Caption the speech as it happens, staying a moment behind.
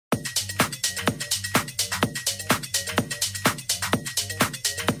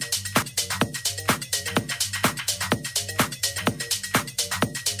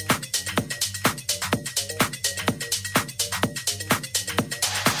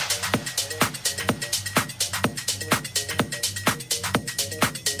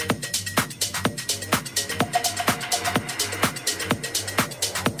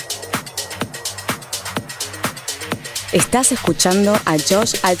Estás escuchando a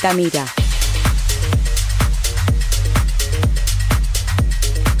Josh Altamira.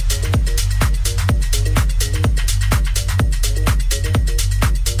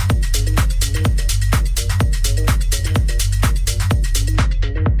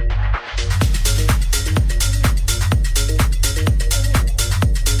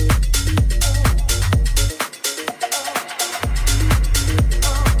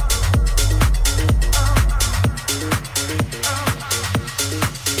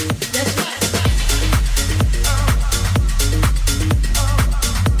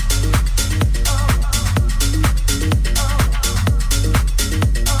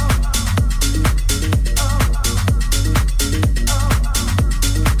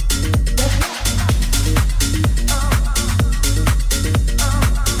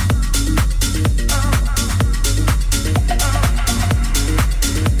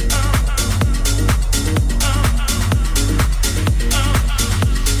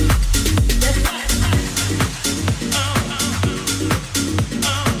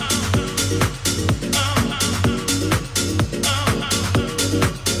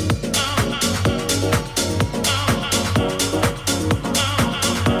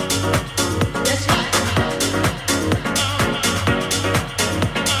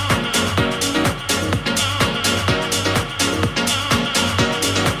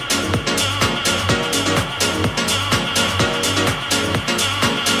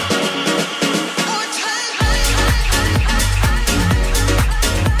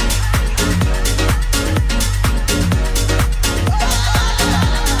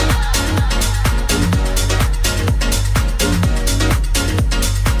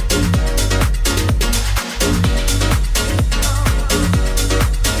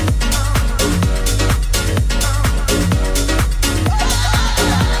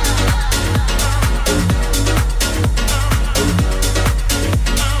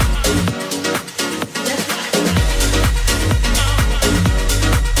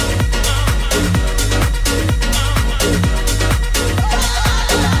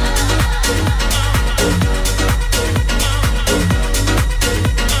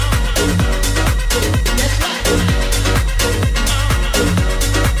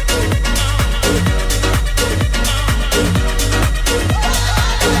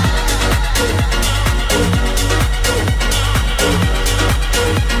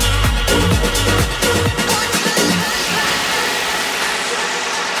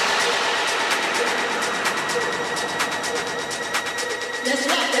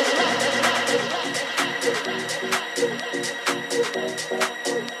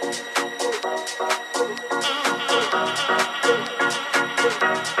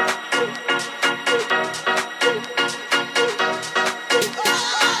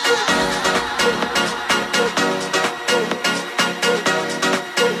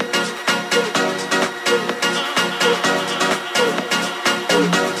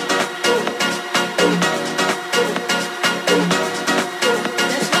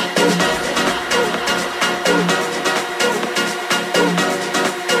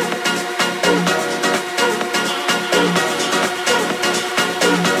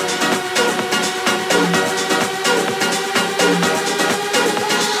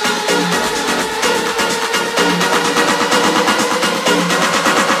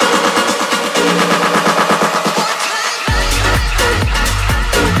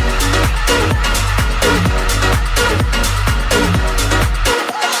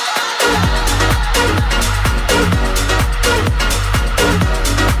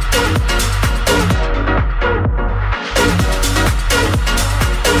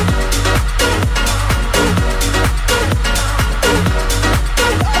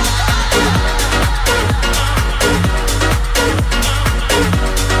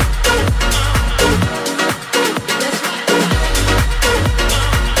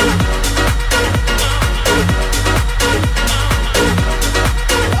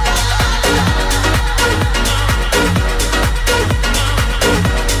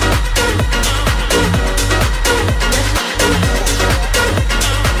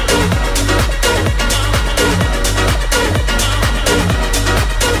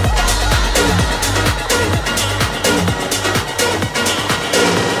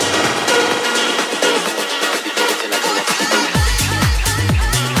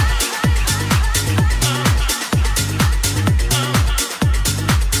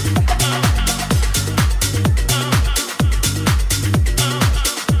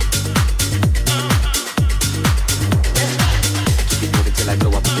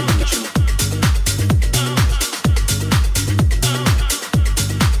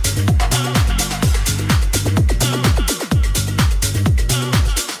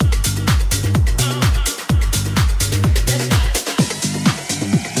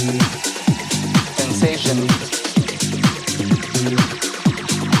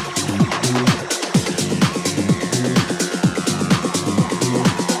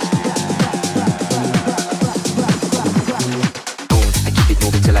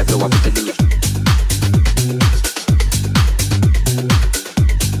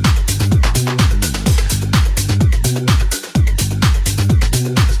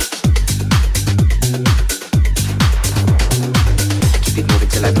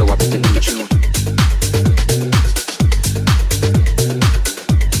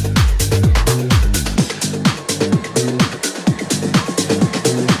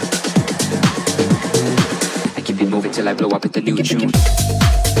 moving till I blow up with the new tune.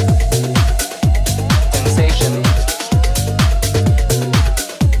 Sensation.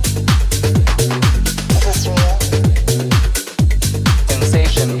 Is this real?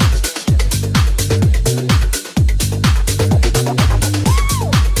 Sensation.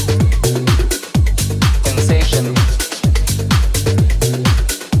 Sensation.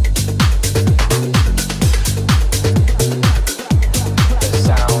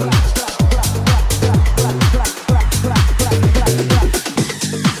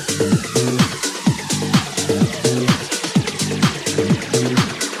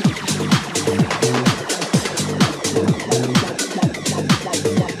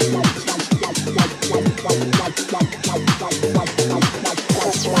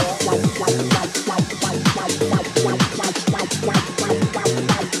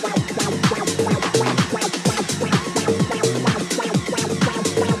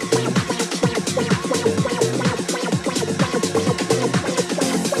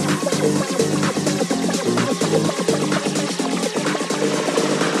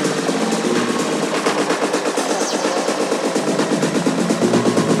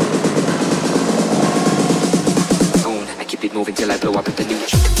 Moving till I blow up with the new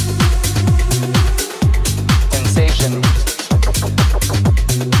tune. Sensation.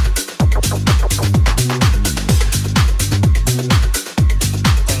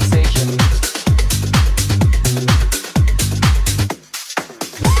 Sensation.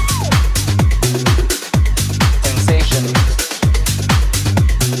 Sensation.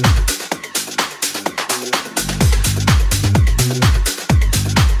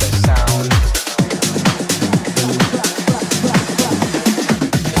 The sound.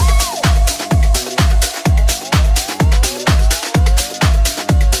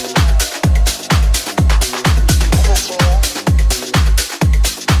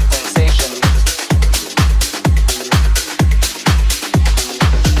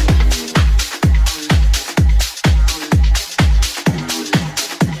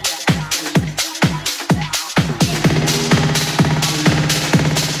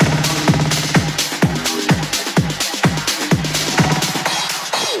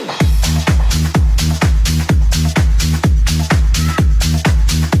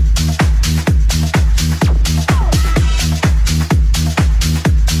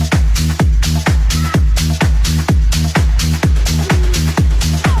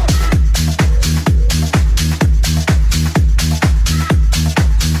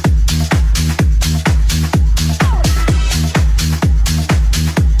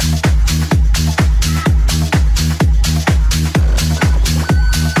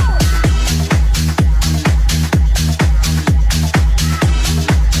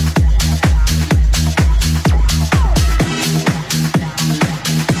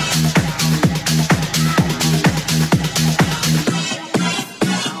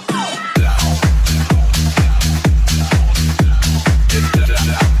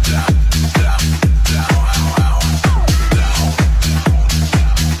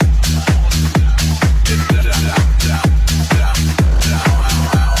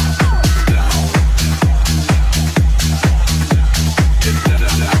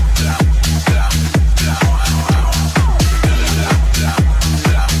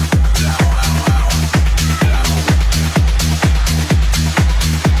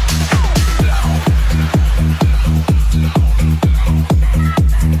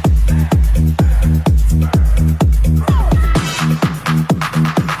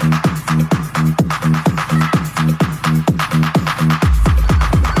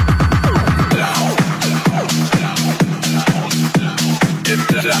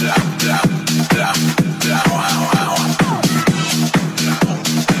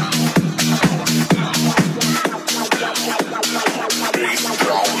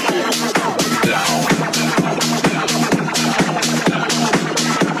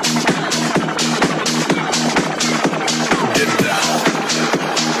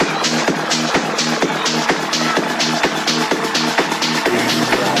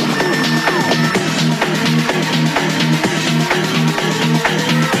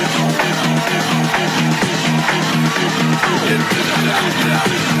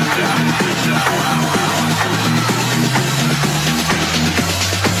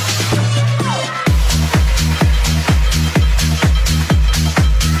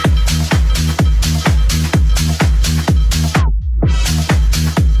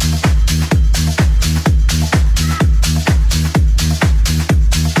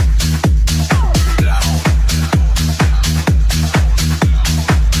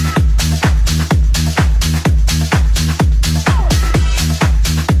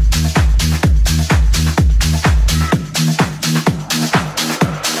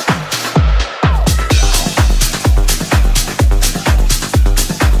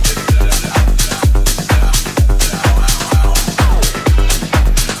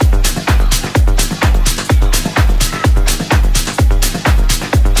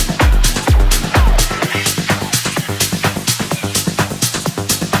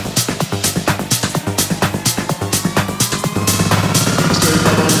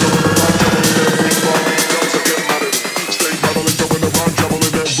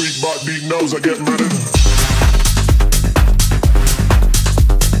 knows I get mad at.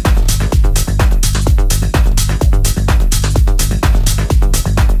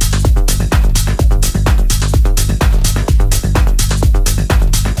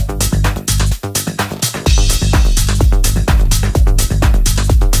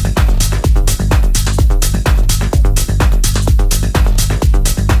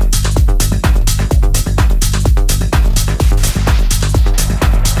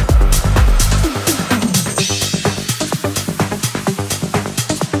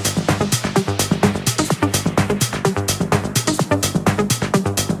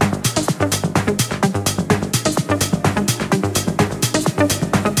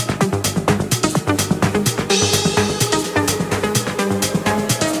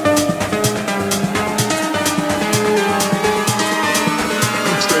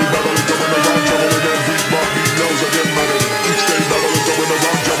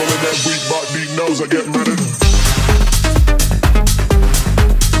 I get mad at.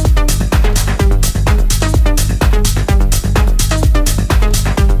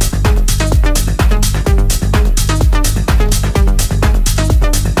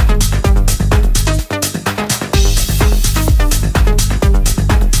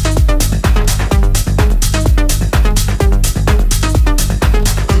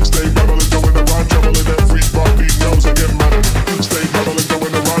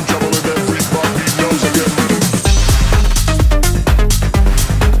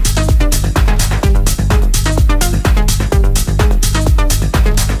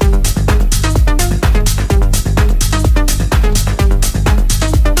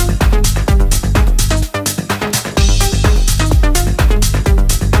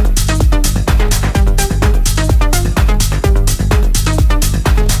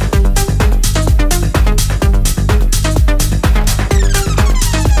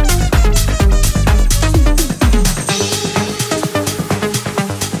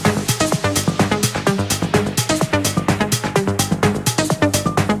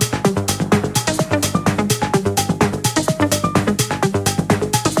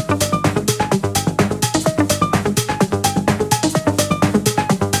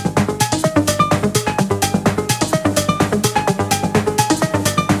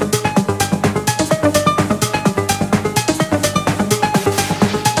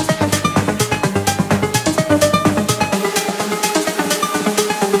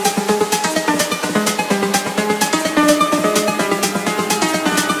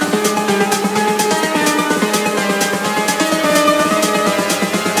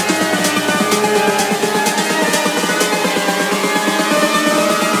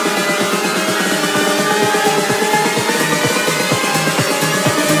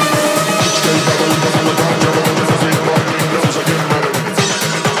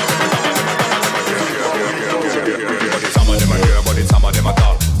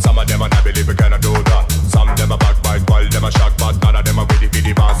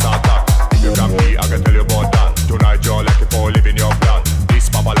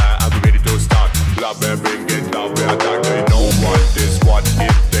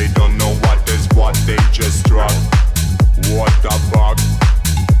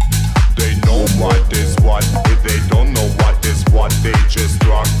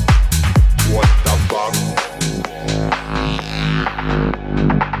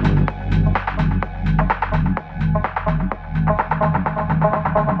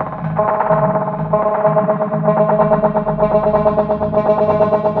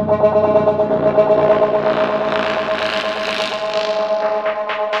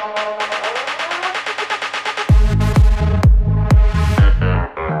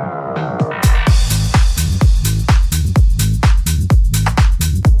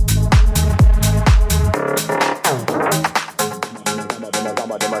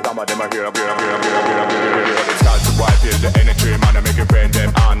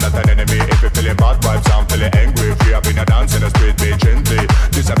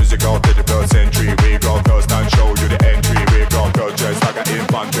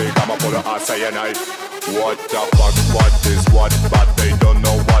 What the fuck, what is what, but they don't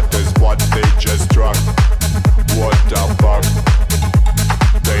know what is what, they just drunk. What the fuck,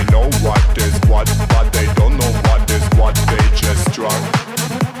 they know what is what, but they don't know what is what, they just drunk.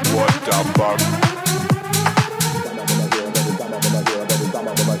 What the fuck.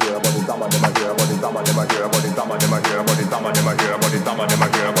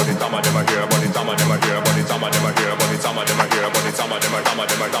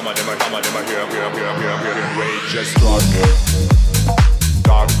 Just drunk,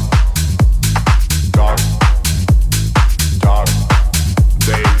 dark, dark, dark.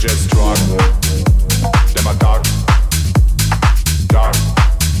 They just drunk.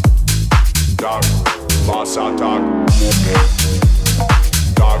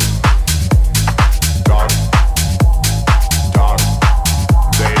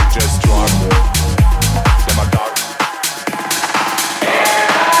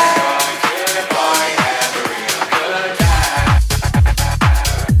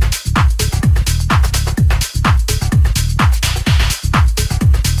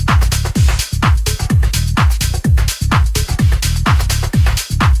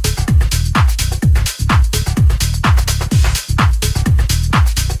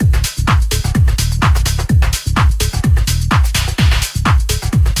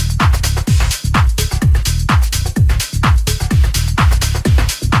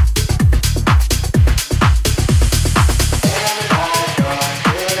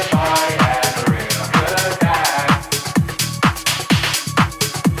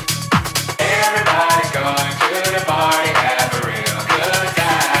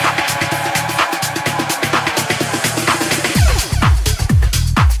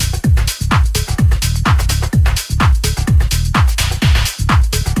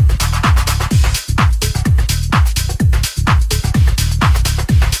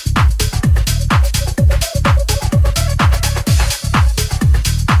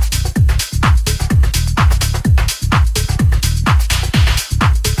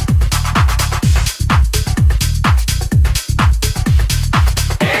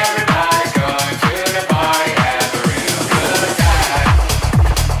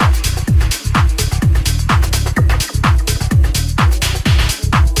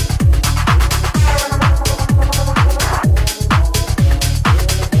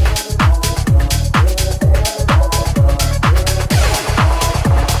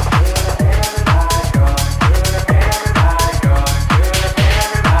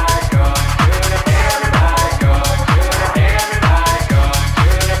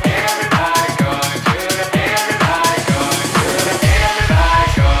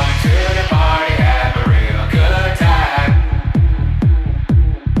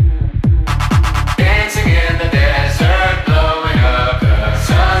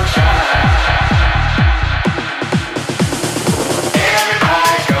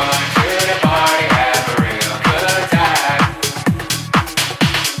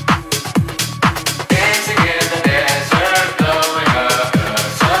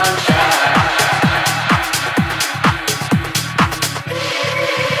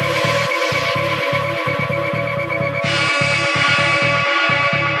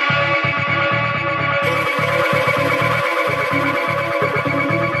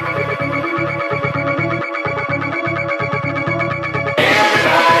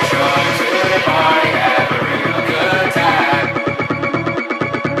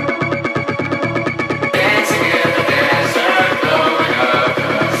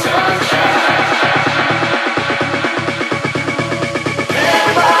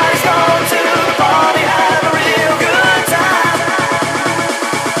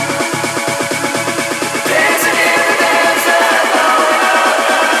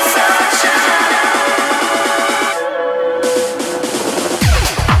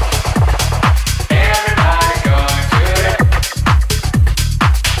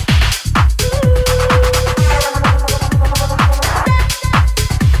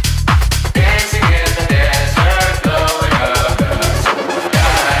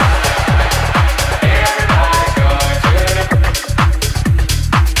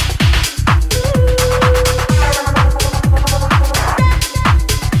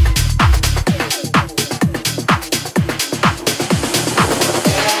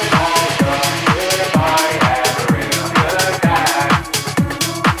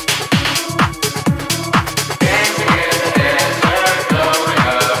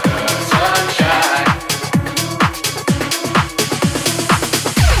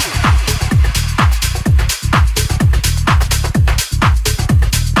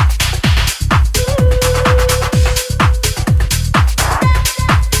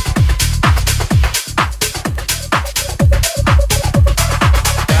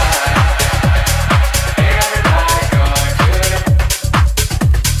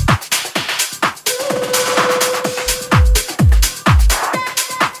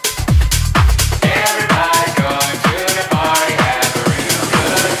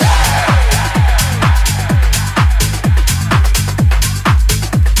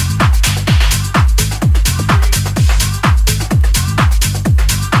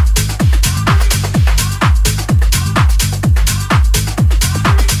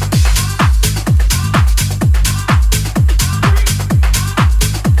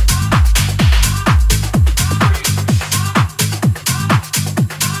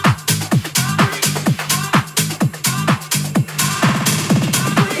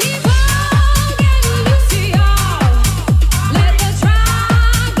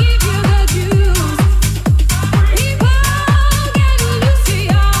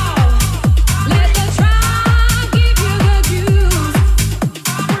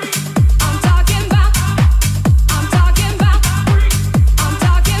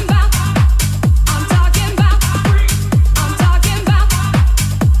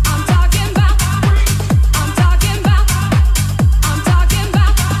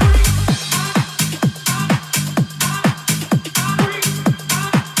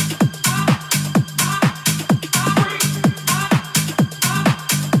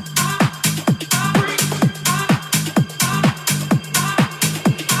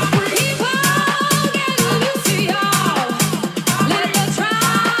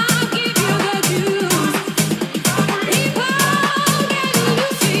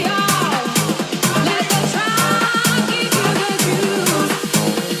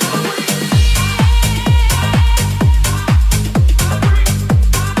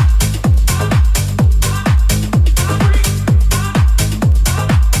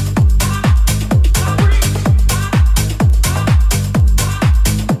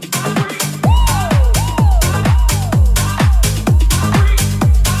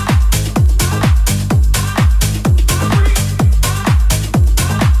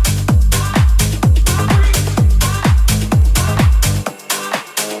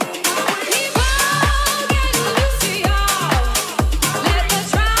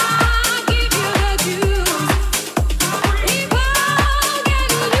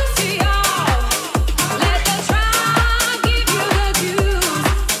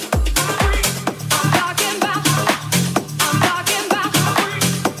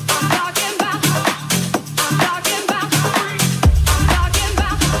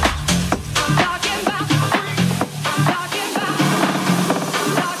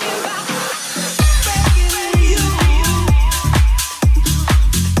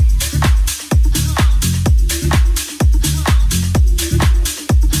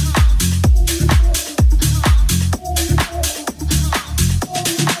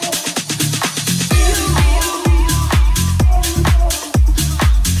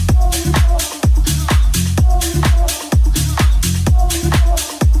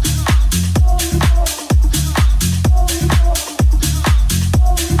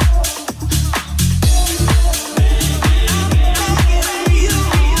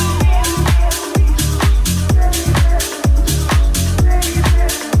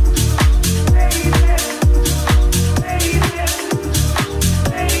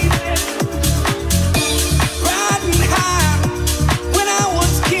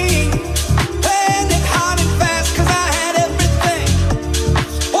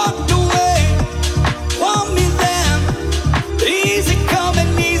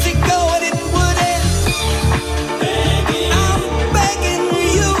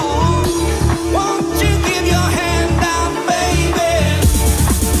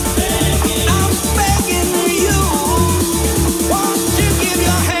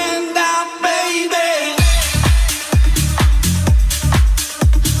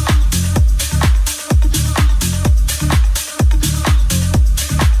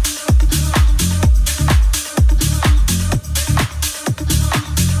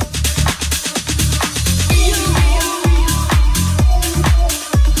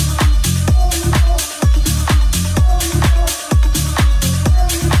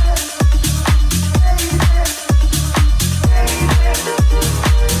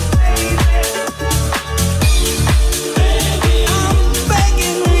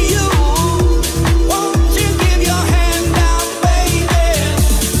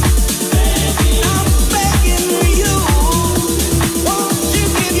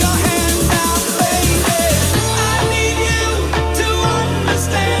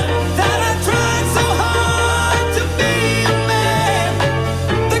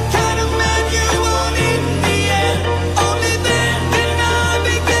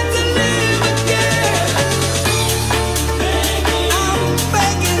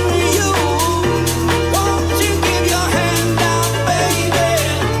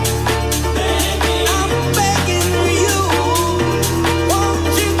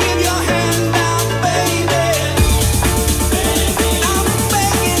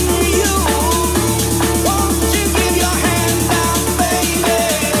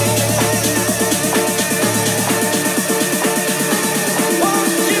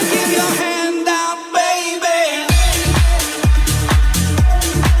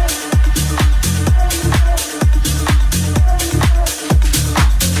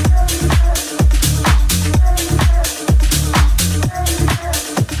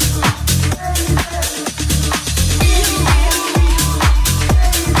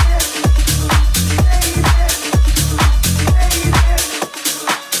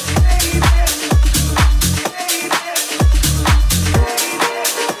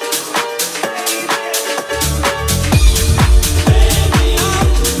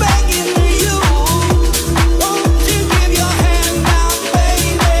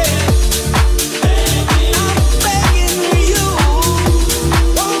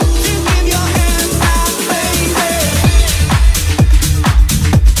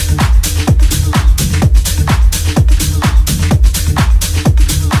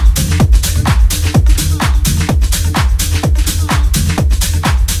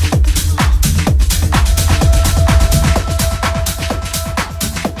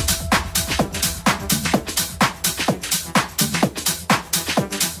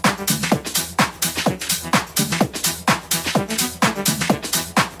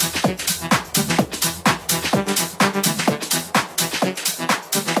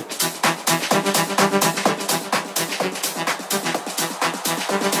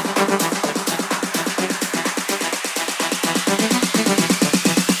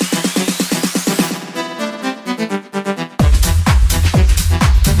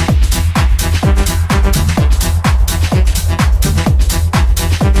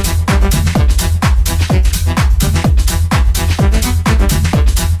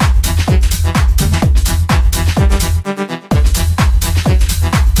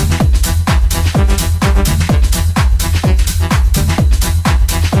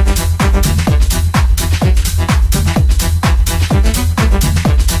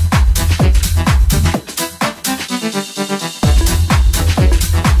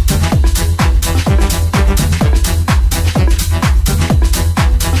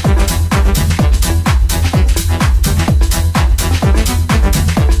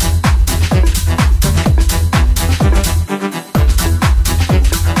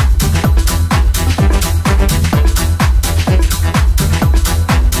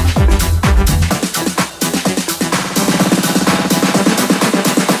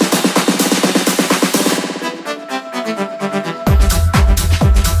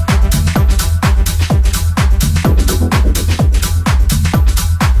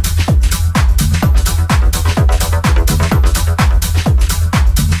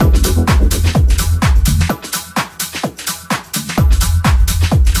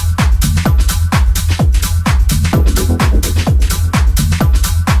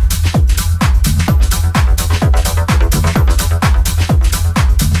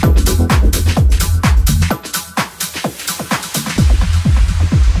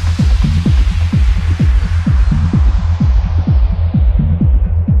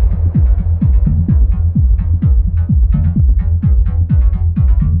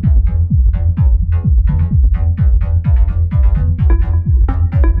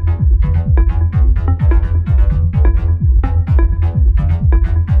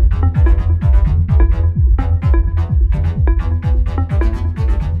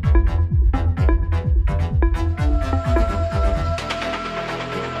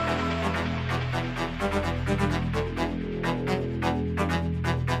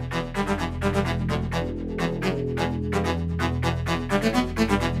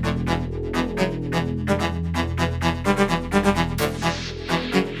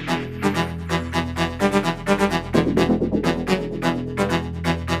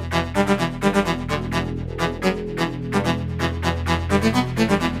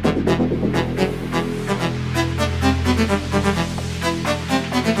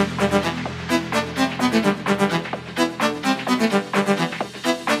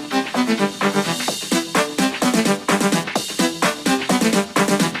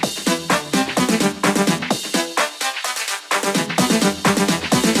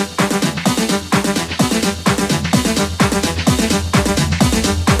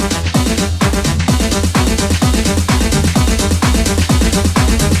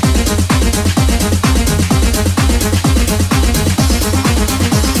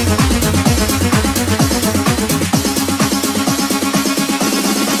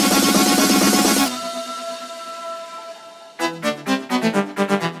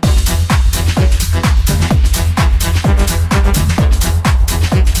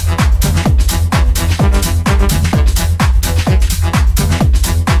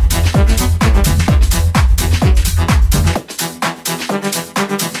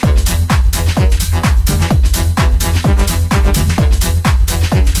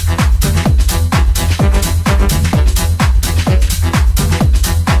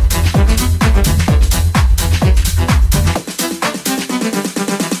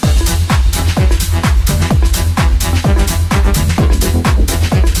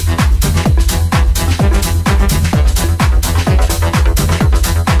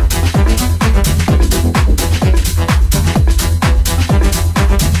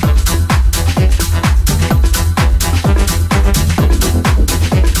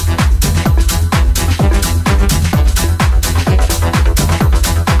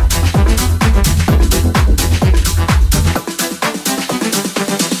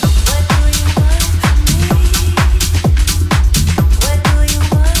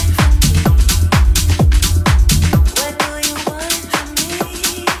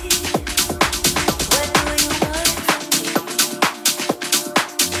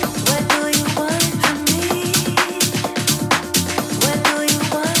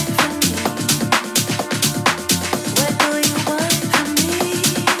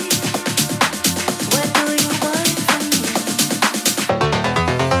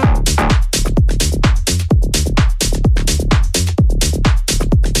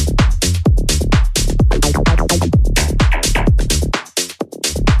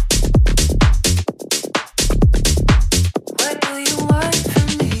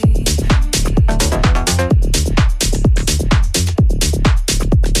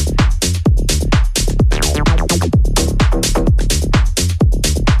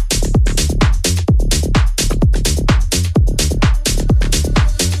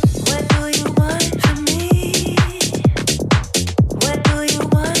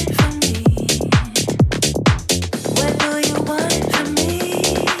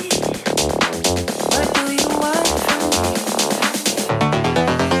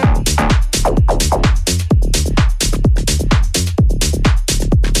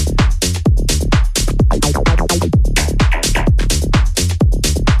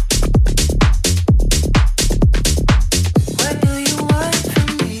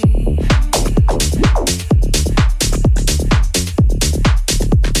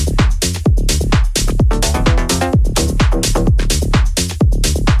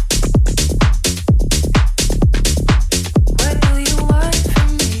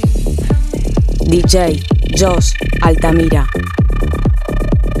 DJ Josh Altamira.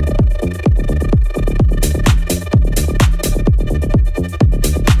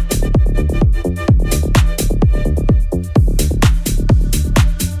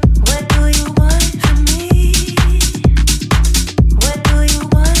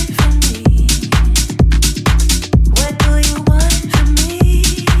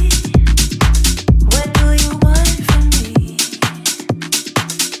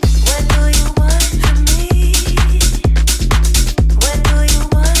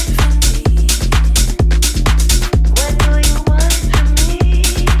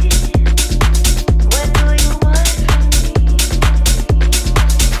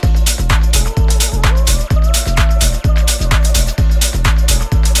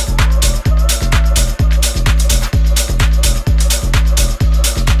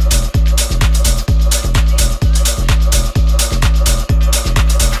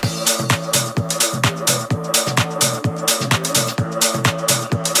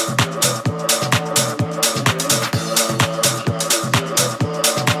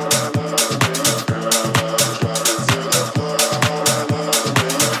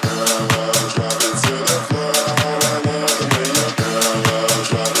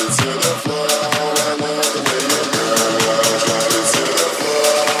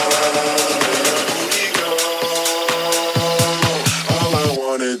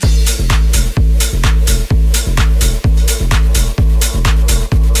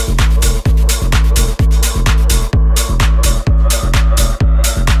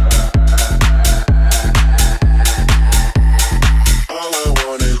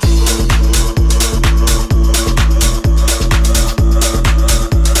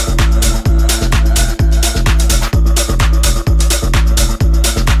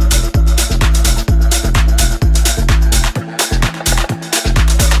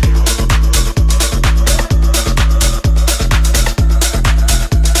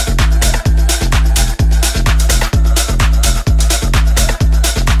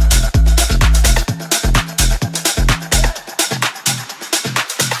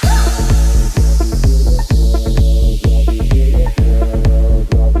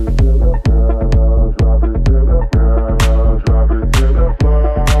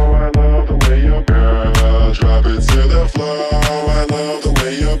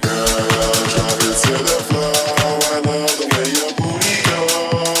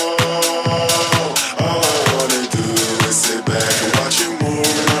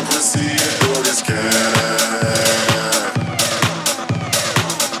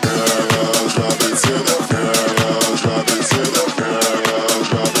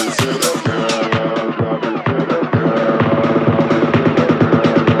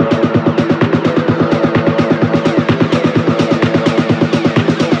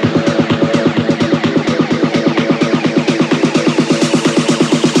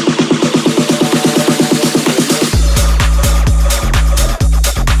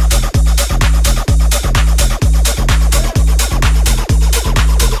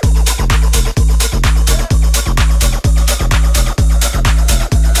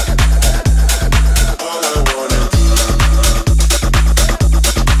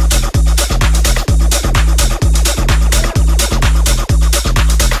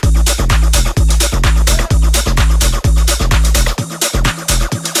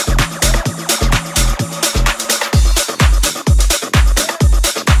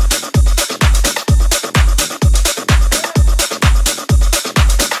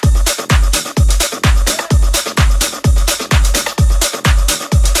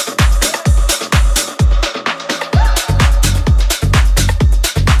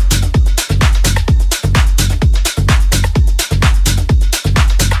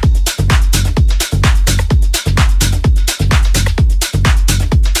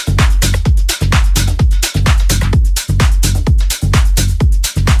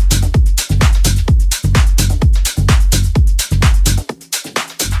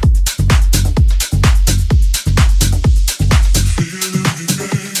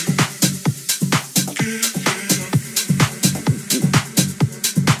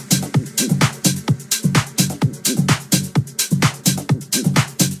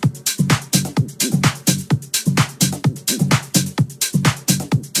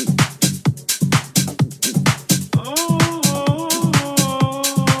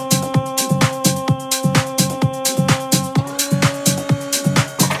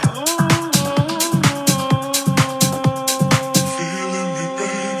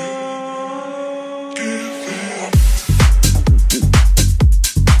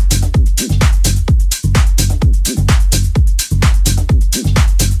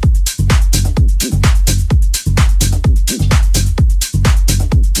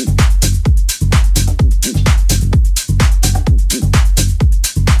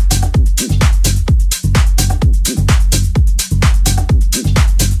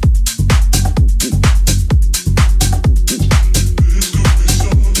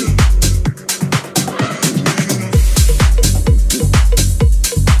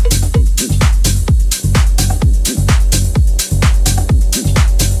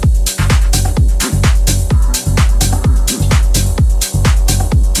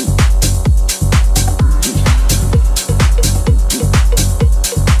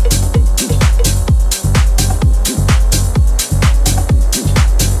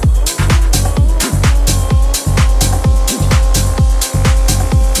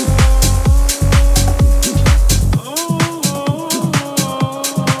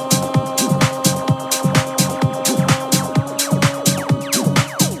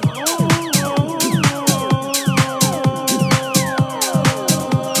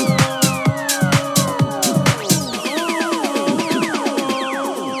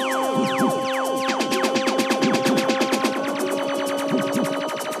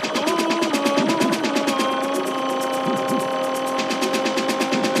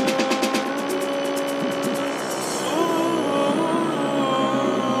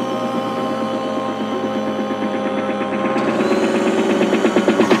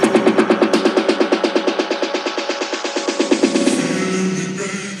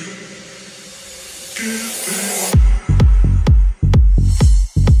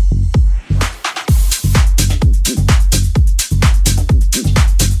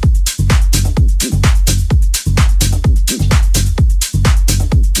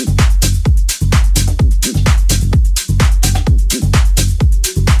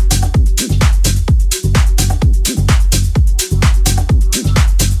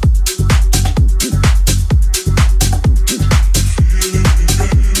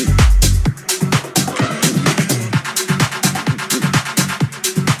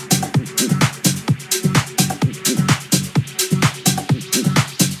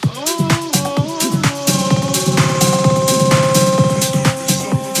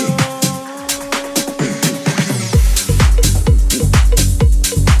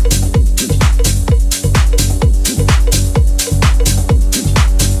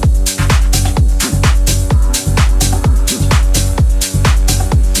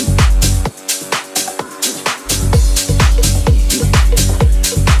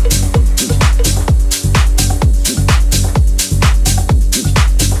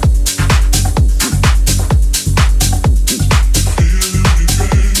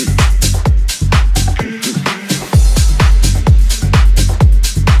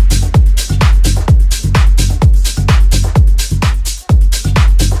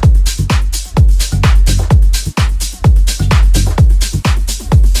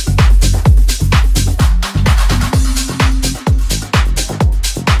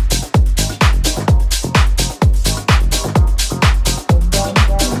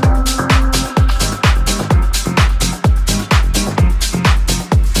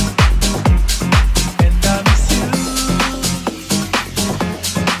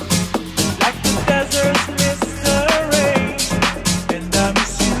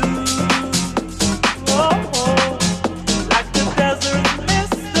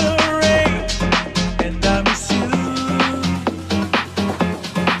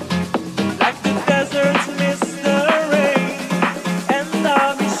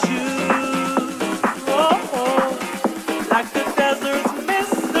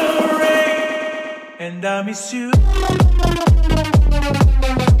 tiramisu.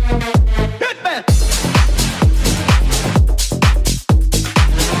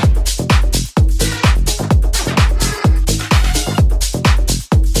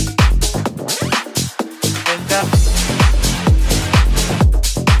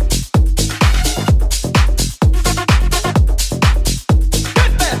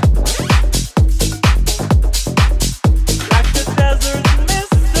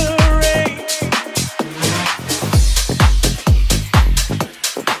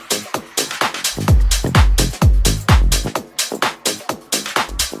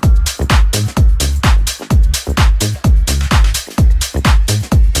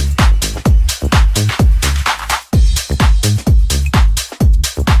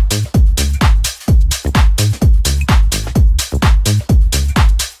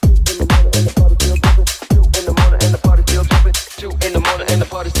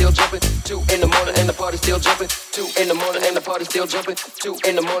 Still jumping, 2 in the morning and the party still jumping, 2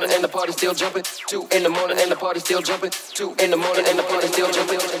 in the morning and the party still jumping, 2 in the morning and the party still jumping, 2 in the morning and the party still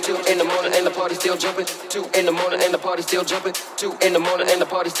jumping, 2 in the morning and the party still jumping, 2 in the morning and the party still jumping, 2 in the morning and the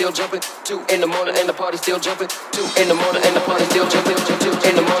party still jumping, 2 in the morning and the party still jumping, 2 in the morning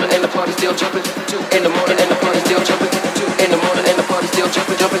and the party still jumping, 2 in the morning and the party still jumping, 2 in the morning and the party still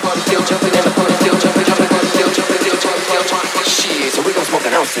jumping, jumping, party still jumping, and the party still jumping, jumping, party still jumping, still jumping. Shit, so we gon' smoke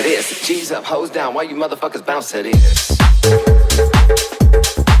an ounce of this. G's up, hoes down, why you motherfuckers bounce to this?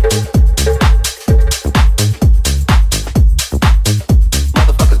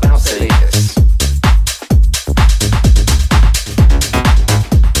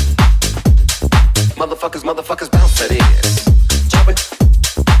 Motherfuckers bounce to this. Jump it,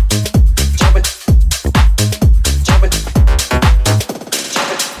 jump it, jump it, jump it,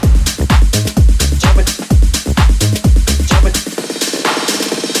 jump it, jump it,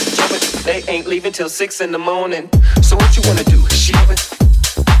 jump it. They ain't leaving till 6 in the morning. So what you wanna do? Jump it,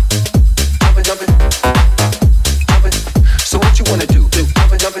 jump it, jump it, jump it. So what you wanna do?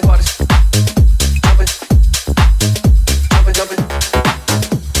 Jump it, jump it, parties. Jump it, jump it, jump it.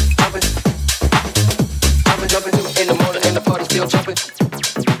 Jumping in the morning and the party still jumping.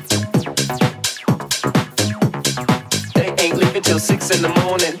 They ain't leaving till 6 in the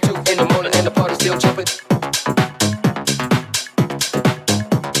morning. 2 in the morning and the party still jumping.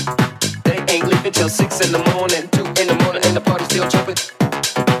 They ain't leaving till 6 in the morning. 2 in the morning and the party still jumping.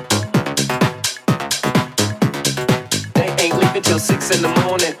 They ain't leaving till 6 in the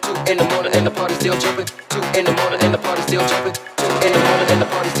morning. 2 in the morning and the party still jumping. 2 in the morning and the party still jumping. 2 in the morning and the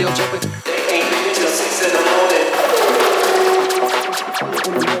party still jumping. They ain't leaving till 6 in the morning.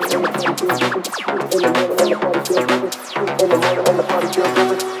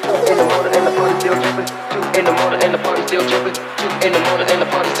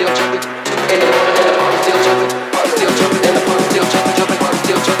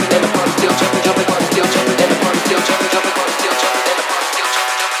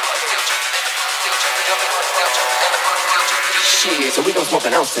 Shit, so we gon' smoke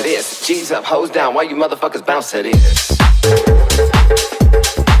an ounce of this. G's up, hoes down, why you motherfuckers bounce to this?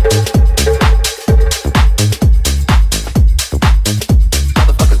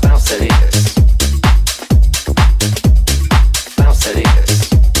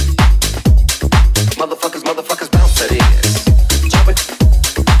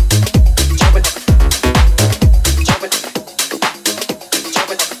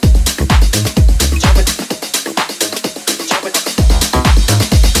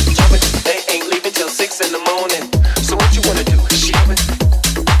 So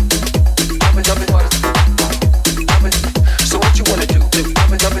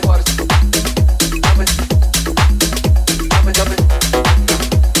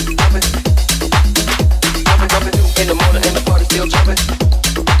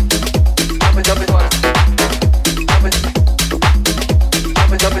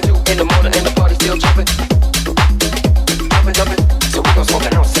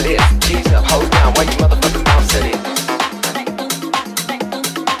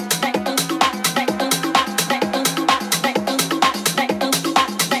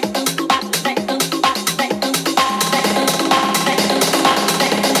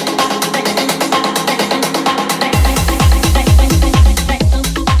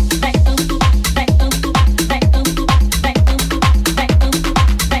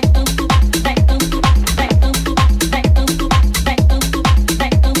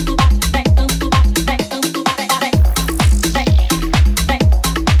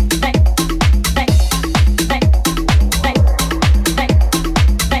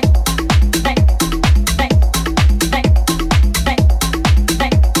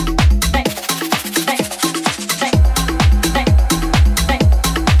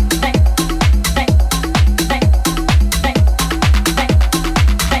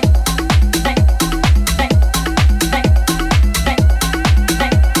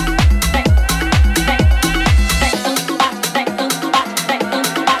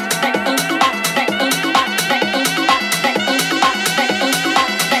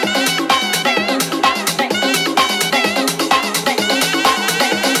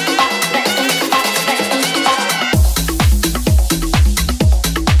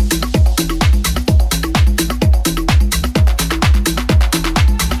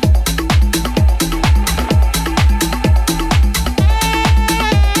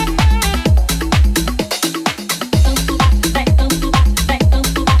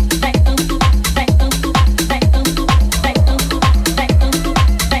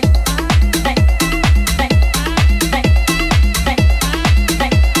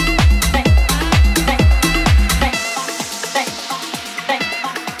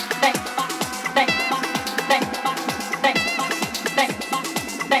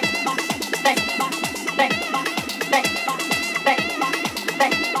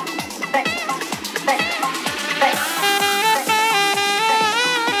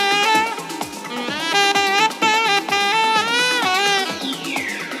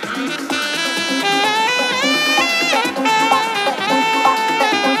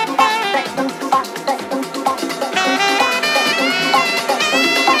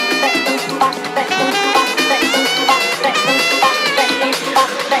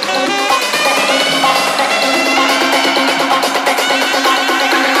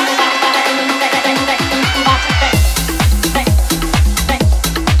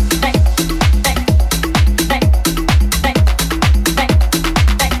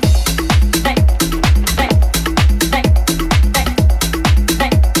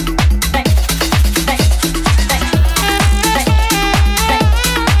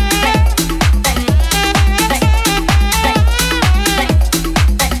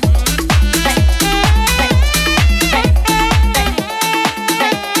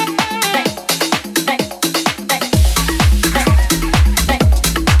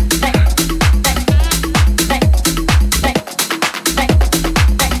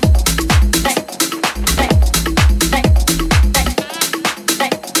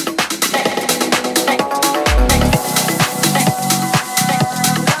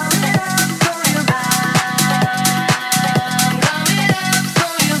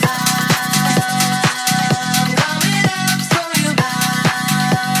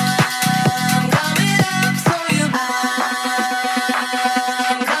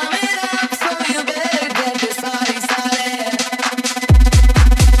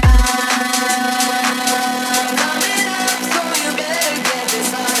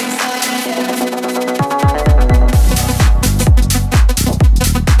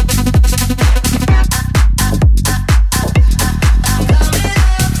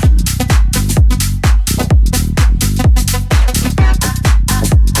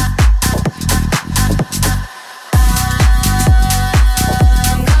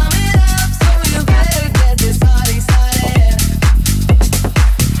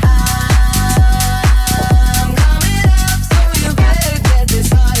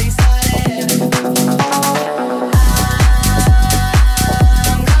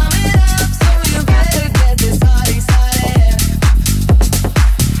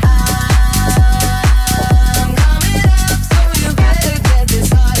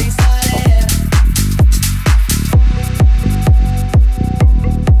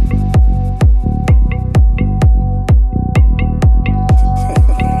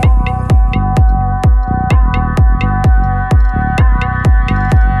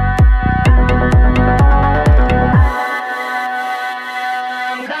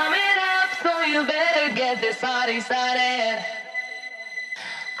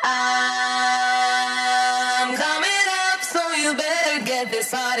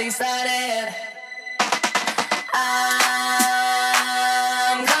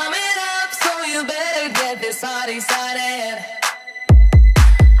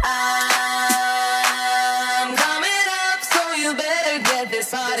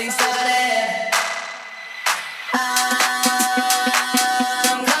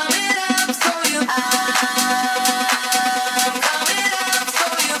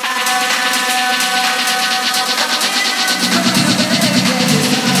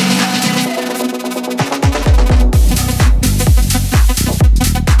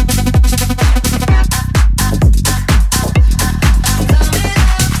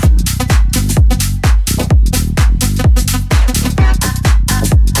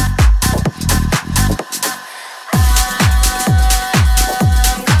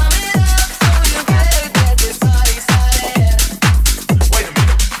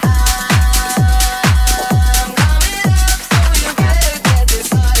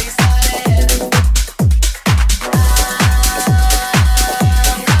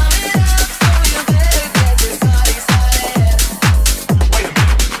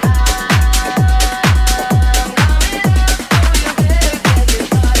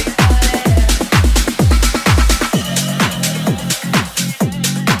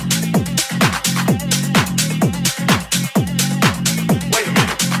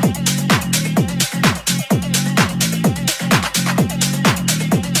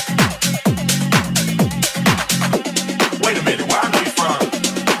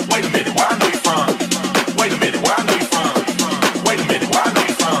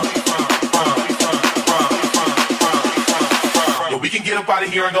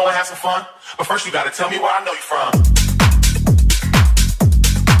here and go and have some fun. But first you gotta tell me where I know you from.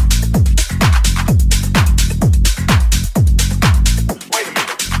 Wait a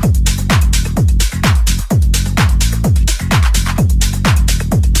minute.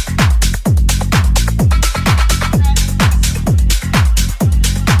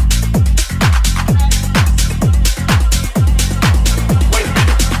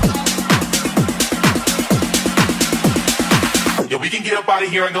 get up out of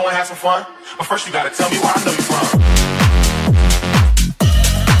here and go and have some fun. But first you gotta tell me where I know you from.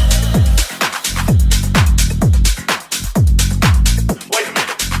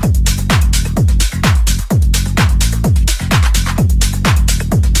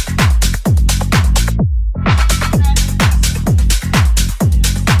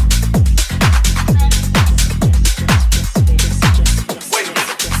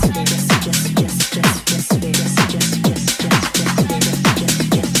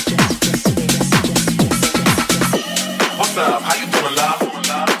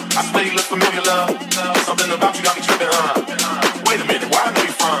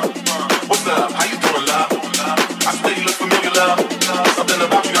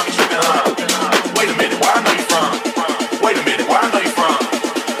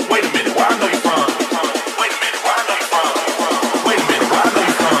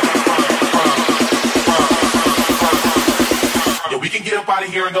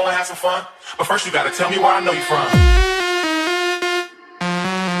 But first you gotta tell me where I know you from.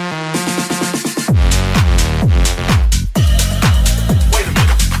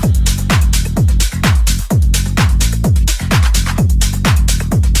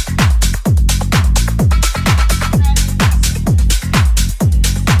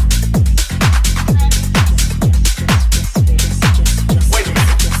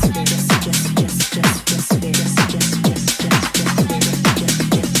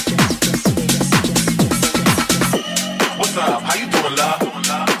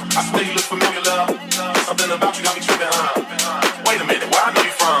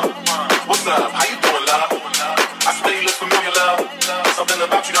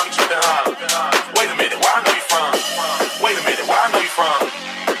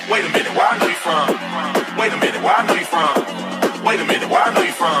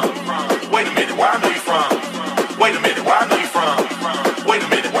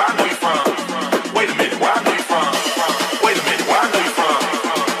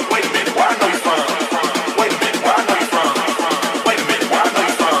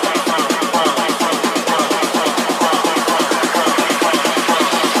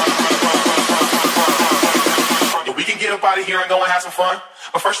 Here and go and have some fun.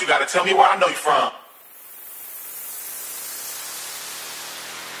 But first you gotta tell me where I know you from.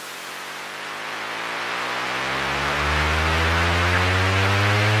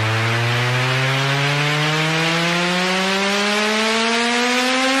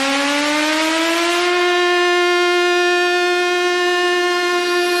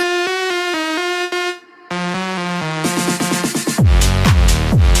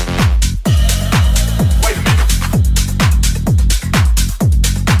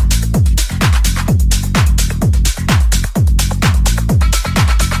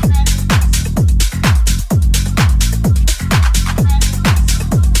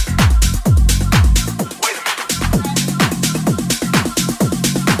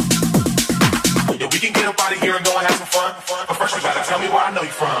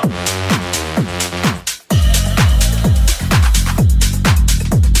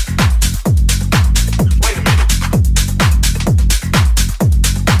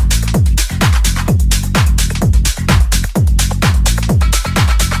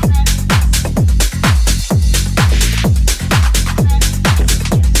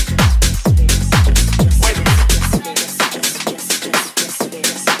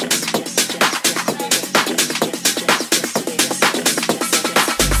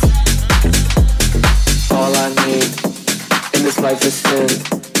 life is sin,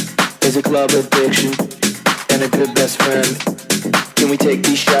 is a club addiction and a good best friend. Can we take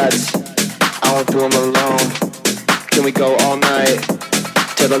these shots? I won't do them alone. Can we go all night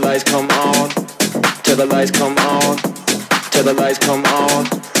till the lights come on? Till the lights come on? Till the lights come on?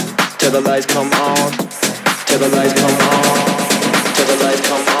 Till the lights come on? Till the lights come on? Till the lights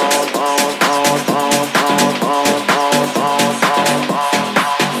come on?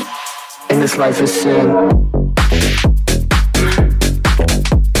 And this life is sin.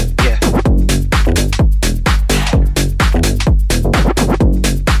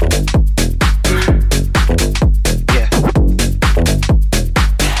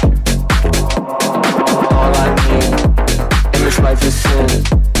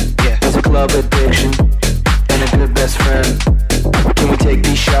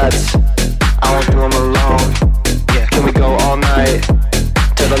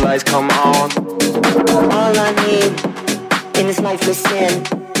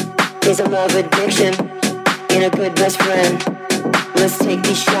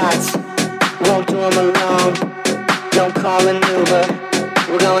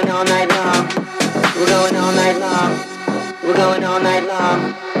 We're going all night long.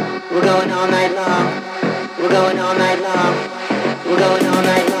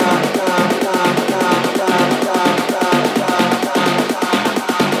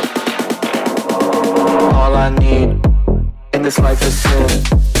 need in this life of sin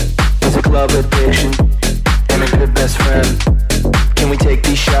is a club addiction and a good best friend. Can we take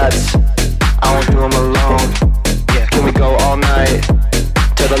these shots? I won't do them alone. Yeah. Can we go all night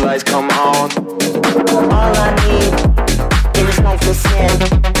till the lights come on? All I need in this life of sin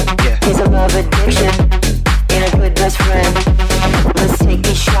is a love addiction and a good best friend. Let's take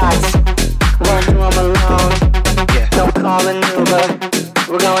these shots. Won't do them alone. Don't call an Uber.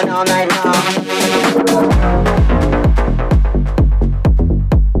 We're going all night long.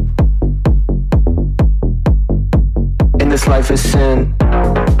 In this life of sin.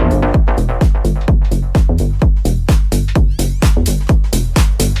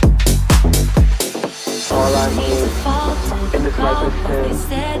 All I need in this life of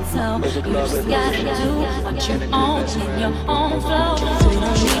sin is a club You gotta do what you own in your own flow. You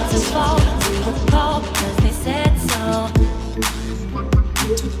don't need to fall to the call, cause they said so.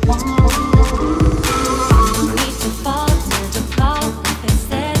 You don't need to fall to the call, cause they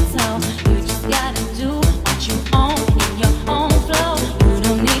said so. You just gotta do what you own in your own flow. You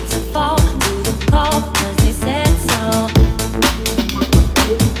don't need to fall to the call, cause they said so.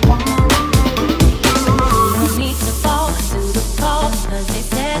 You don't need to fall to the call, cause they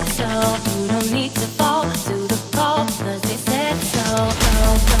said so. You don't need to fall to the call, cause they said so.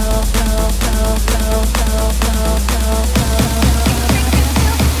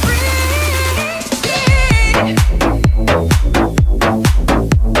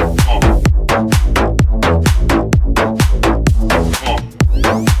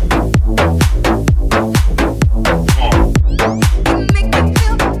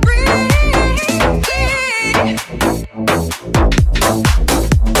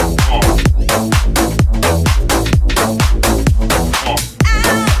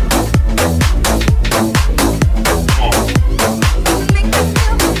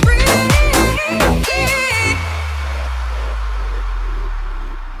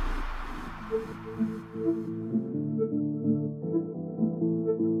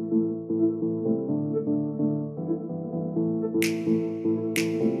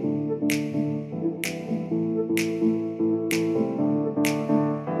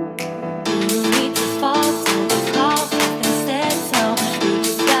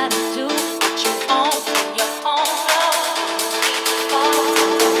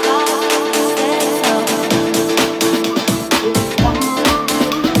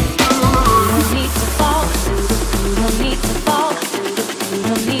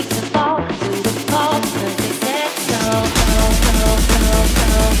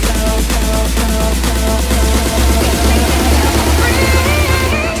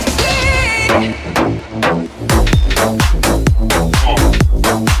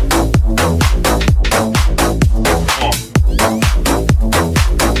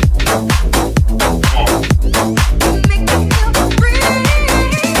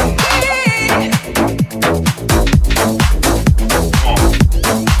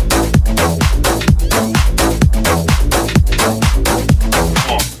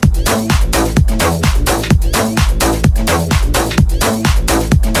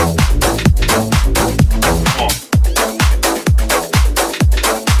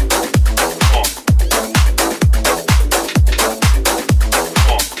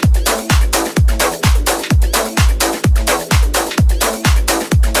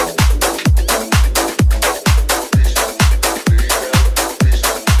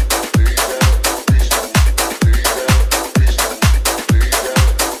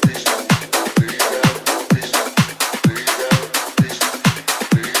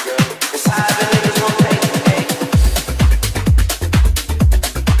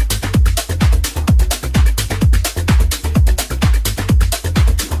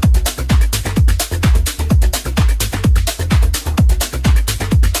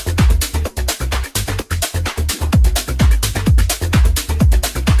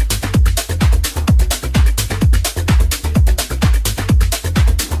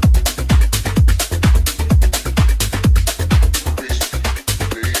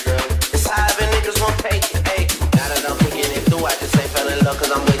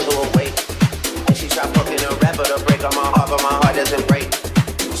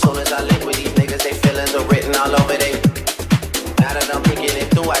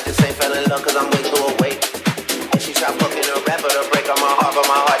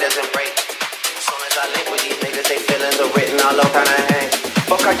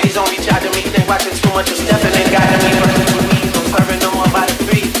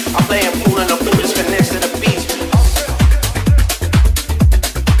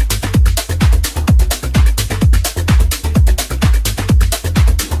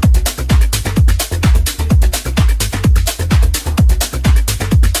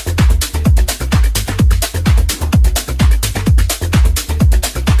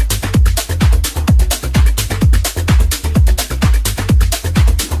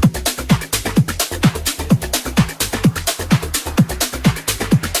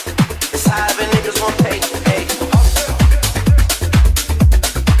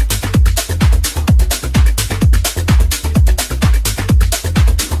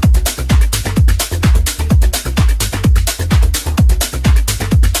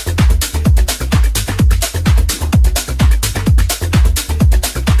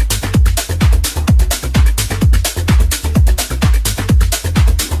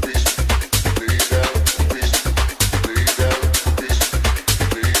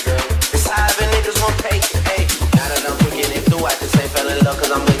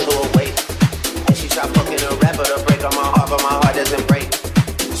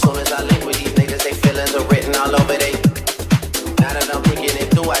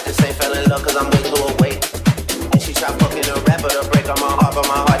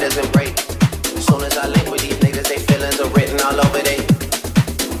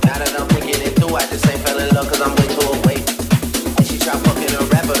 through, I just ain't fell in love cause I'm way too awake. And she try fucking a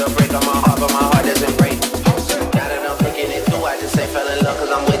rapper to break on my heart, but my heart doesn't break. Now that I'm thinking it through, I just ain't fell in love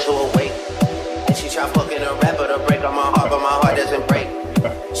cause I'm way too awake. And she try fucking a rapper to break on my heart, but my heart doesn't break.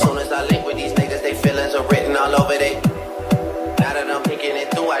 Soon as I link with these niggas, they feelings are written all over they. Now that I'm thinking it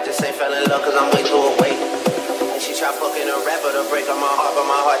through, I just ain't fell in love cause I'm way too awake. And she try fucking a rapper to break on my heart, but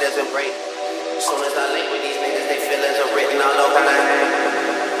my heart doesn't break. Soon as I link with these niggas, they feelings are written all over me.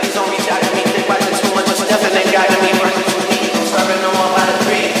 Please don't reach out to me, think watching too much of stuff and they guiding me versus with me. I'm serving them up by the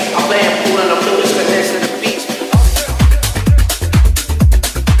three. I'm playing pool and I'm doing this next to the beach.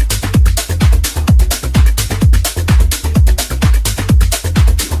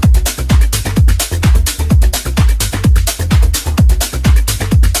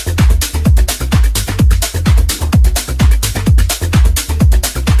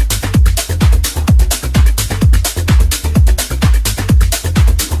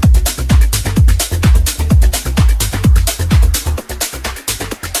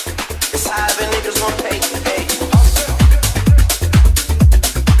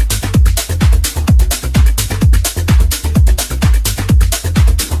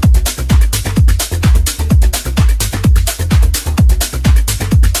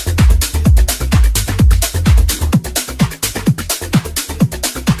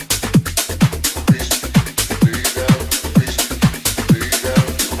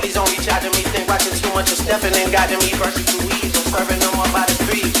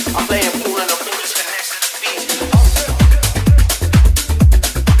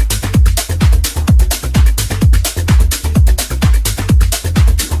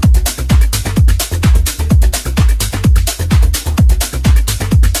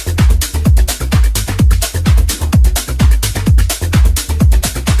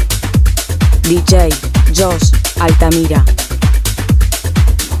 DJ Josh Altamira.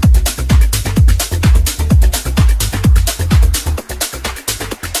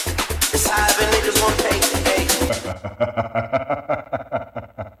 It's high, but niggas won't take.